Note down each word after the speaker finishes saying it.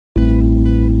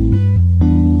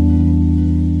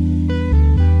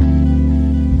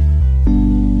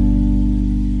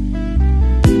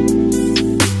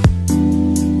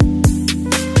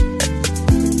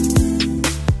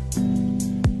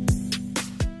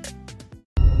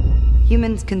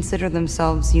Humans consider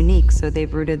themselves unique, so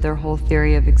they've rooted their whole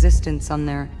theory of existence on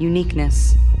their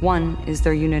uniqueness. One is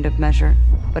their unit of measure,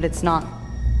 but it's not.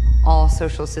 All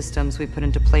social systems we put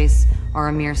into place are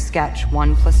a mere sketch.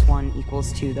 1 + 1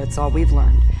 = 2. That's all we've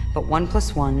learned. But 1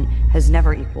 + 1 has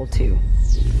never equaled 2.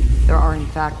 There are, in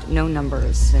fact, no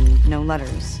numbers and no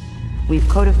letters. We've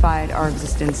codified our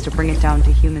existence to bring it down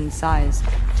to human size,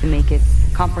 to make it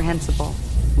comprehensible.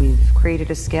 We've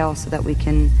created a scale so that we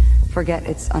can forget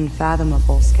its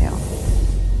unfathomable scale.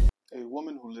 A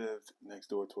woman who lived next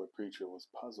door to a preacher was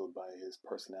puzzled by his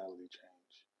personality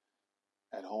change.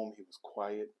 At home, he was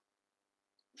quiet,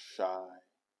 shy,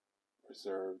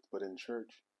 reserved, but in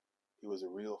church, he was a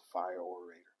real fire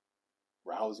orator,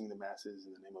 rousing the masses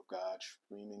in the name of God,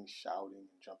 screaming, shouting,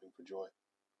 and jumping for joy.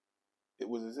 It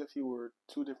was as if he were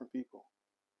two different people.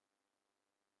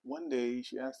 One day,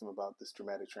 she asked him about this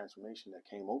dramatic transformation that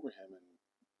came over him and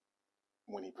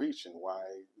when he preached and why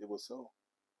it was so.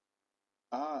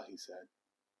 "Ah," he said,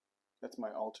 "that's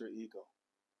my alter ego."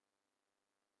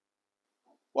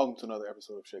 Welcome to another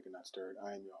episode of Shaken Not Stirred.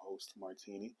 I am your host,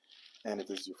 Martini, and if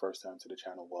this is your first time to the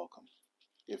channel, welcome.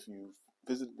 If you've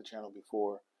visited the channel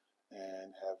before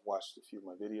and have watched a few of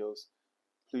my videos,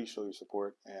 please show your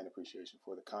support and appreciation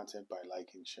for the content by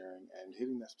liking, sharing, and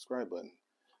hitting that subscribe button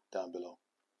down below.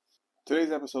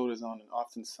 Today's episode is on an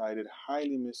often cited,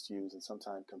 highly misused, and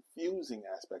sometimes confusing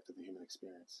aspect of the human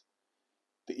experience: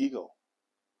 the ego.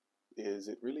 Is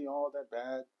it really all that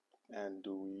bad, and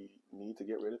do we need to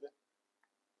get rid of it?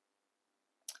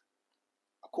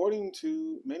 According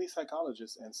to many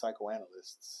psychologists and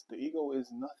psychoanalysts, the ego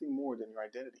is nothing more than your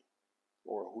identity,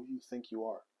 or who you think you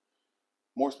are.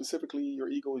 More specifically, your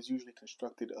ego is usually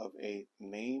constructed of a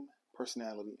name,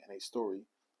 personality, and a story,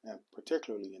 and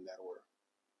particularly in that order.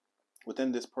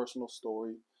 Within this personal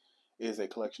story is a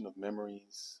collection of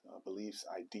memories, beliefs,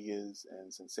 ideas,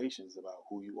 and sensations about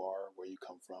who you are, where you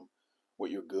come from,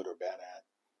 what you're good or bad at,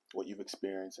 what you've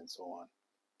experienced, and so on.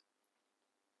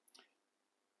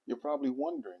 You're probably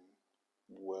wondering,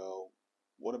 well,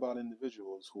 what about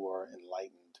individuals who are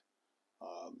enlightened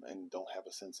and don't have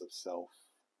a sense of self,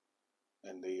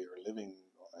 and they are living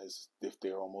as if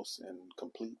they're almost in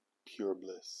complete pure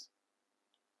bliss?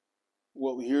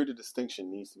 Well, here the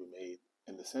distinction needs to be made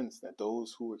in the sense that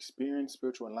those who experience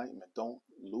spiritual enlightenment don't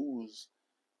lose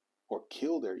or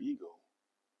kill their ego.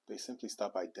 They simply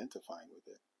stop identifying with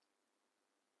it.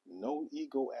 No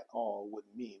ego at all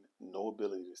would mean no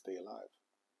ability to stay alive.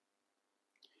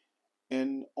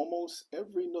 In almost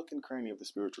every nook and cranny of the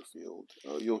spiritual field,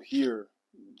 you'll hear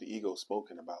the ego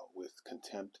spoken about with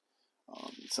contempt.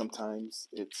 Sometimes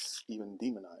it's even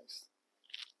demonized.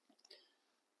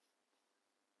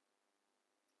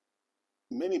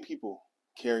 Many people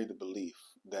carry the belief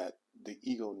that the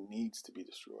ego needs to be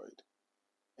destroyed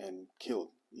and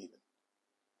killed even.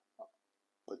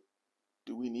 But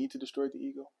do we need to destroy the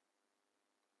ego?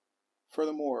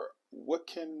 Furthermore, what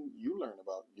can you learn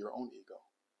about your own ego?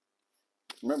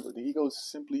 Remember, the ego is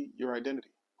simply your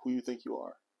identity, who you think you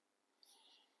are.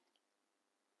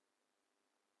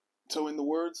 So in the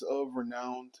words of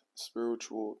renowned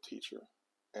spiritual teacher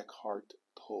Eckhart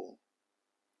Tolle,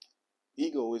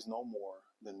 ego is no more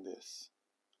than this: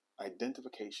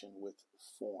 identification with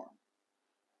form,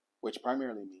 which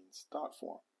primarily means thought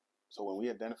form. So when we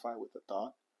identify with a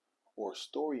thought or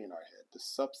story in our head, the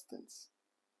substance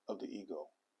of the ego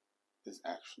is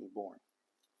actually born.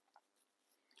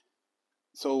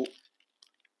 So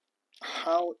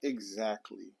how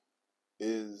exactly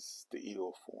is the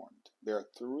ego formed? There are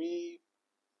three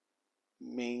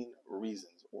main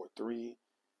reasons, or three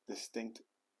distinct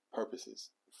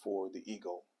purposes for the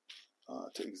ego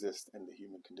to exist in the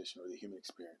human condition or the human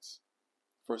experience.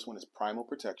 First one is primal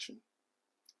protection.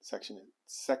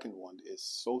 Second one is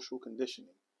social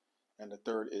conditioning. And the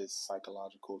third is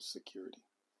psychological security.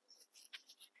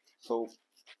 So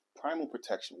primal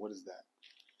protection, what is that?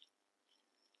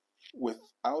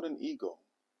 Without an ego,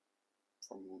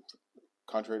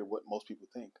 contrary to what most people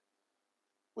think,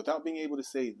 without being able to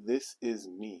say this is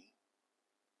me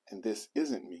and this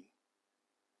isn't me,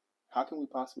 how can we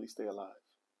possibly stay alive?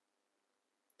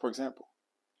 For example,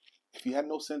 if you had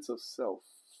no sense of self,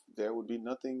 there would be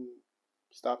nothing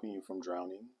stopping you from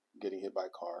drowning, getting hit by a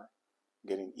car,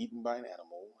 getting eaten by an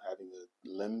animal, having a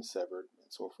limb severed,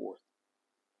 and so forth.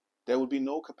 There would be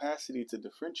no capacity to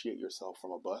differentiate yourself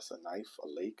from a bus, a knife, a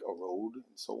lake, a road,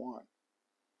 and so on.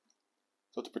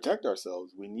 So to protect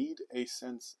ourselves, we need a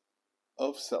sense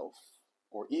of self,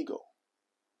 or ego.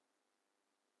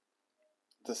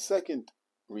 The second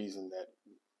reason that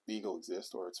the ego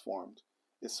exists, or it's formed,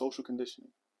 is social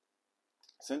conditioning.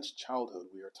 Since childhood,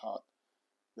 we are taught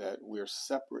that we're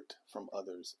separate from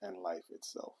others and life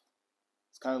itself.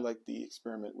 It's kind of like the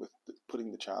experiment with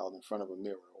putting the child in front of a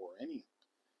mirror, or any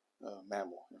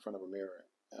mammal in front of a mirror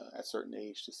at a certain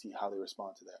age to see how they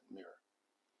respond to that mirror.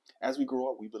 As we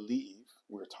grow up,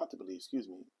 we're taught to believe,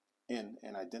 in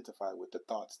and identify with the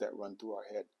thoughts that run through our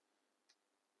head.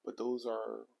 But those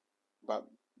are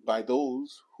by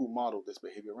those who model this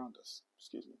behavior around us.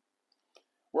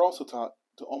 We're also taught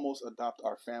to almost adopt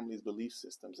our family's belief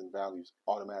systems and values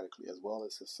automatically, as well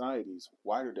as society's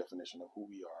wider definition of who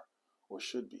we are or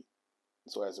should be.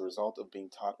 And so as a result of being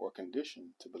taught or conditioned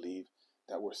to believe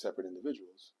that we're separate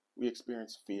individuals, we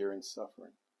experience fear and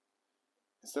suffering.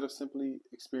 Instead of simply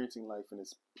experiencing life in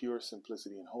its pure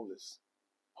simplicity and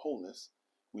wholeness,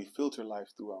 we filter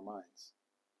life through our minds.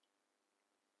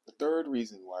 The third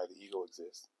reason why the ego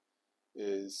exists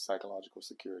is psychological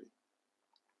security.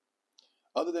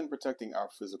 Other than protecting our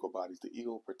physical bodies, the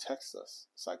ego protects us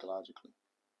psychologically.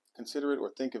 Consider it or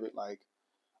think of it like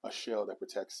a shell that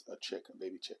protects a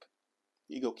baby chick.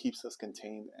 The ego keeps us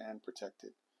contained and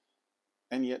protected,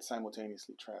 and yet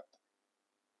simultaneously trapped.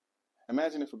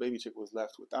 Imagine if a baby chick was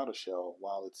left without a shell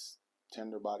while its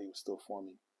tender body was still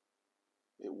forming.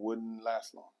 It wouldn't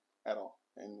last long at all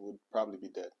and would probably be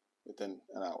dead within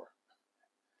an hour.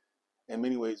 In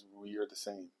many ways, we are the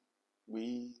same.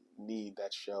 We need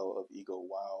that shell of ego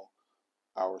while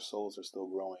our souls are still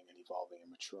growing and evolving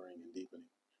and maturing and deepening.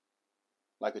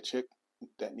 Like a chick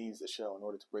that needs the shell in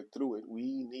order to break through it,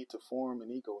 we need to form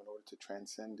an ego in order to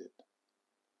transcend it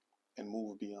and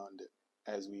move beyond it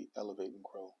as we elevate and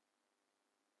grow.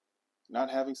 Not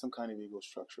having some kind of ego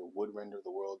structure would render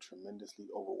the world a tremendously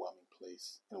overwhelming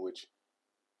place in which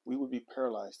we would be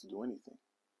paralyzed to do anything.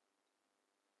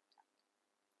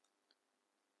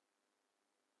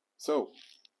 So,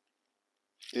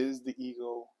 is the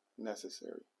ego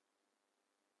necessary?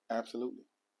 Absolutely.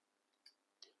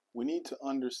 We need to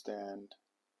understand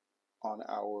on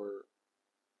our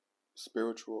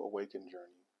spiritual awakening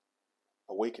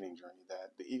journey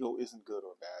that the ego isn't good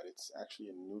or bad. It's actually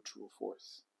a neutral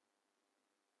force.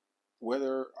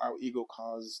 Whether our ego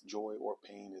causes joy or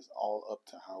pain is all up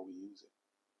to how we use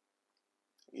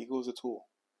it. Ego is a tool.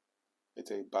 It's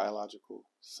a biological,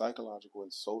 psychological,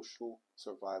 and social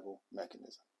survival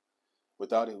mechanism.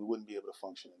 Without it, we wouldn't be able to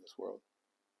function in this world.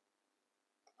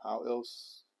 How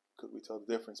else could we tell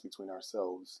the difference between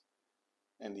ourselves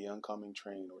and the oncoming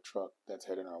train or truck that's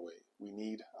heading our way? We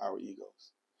need our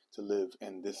egos to live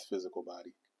in this physical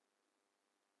body.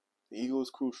 The ego is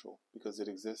crucial because it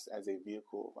exists as a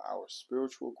vehicle of our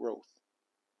spiritual growth.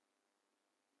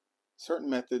 Certain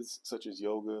methods such as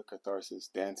yoga, catharsis,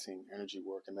 dancing, energy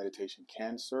work, and meditation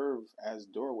can serve as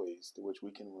doorways through which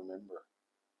we can remember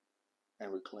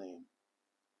and reclaim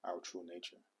our true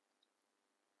nature.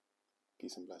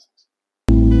 Peace and blessings.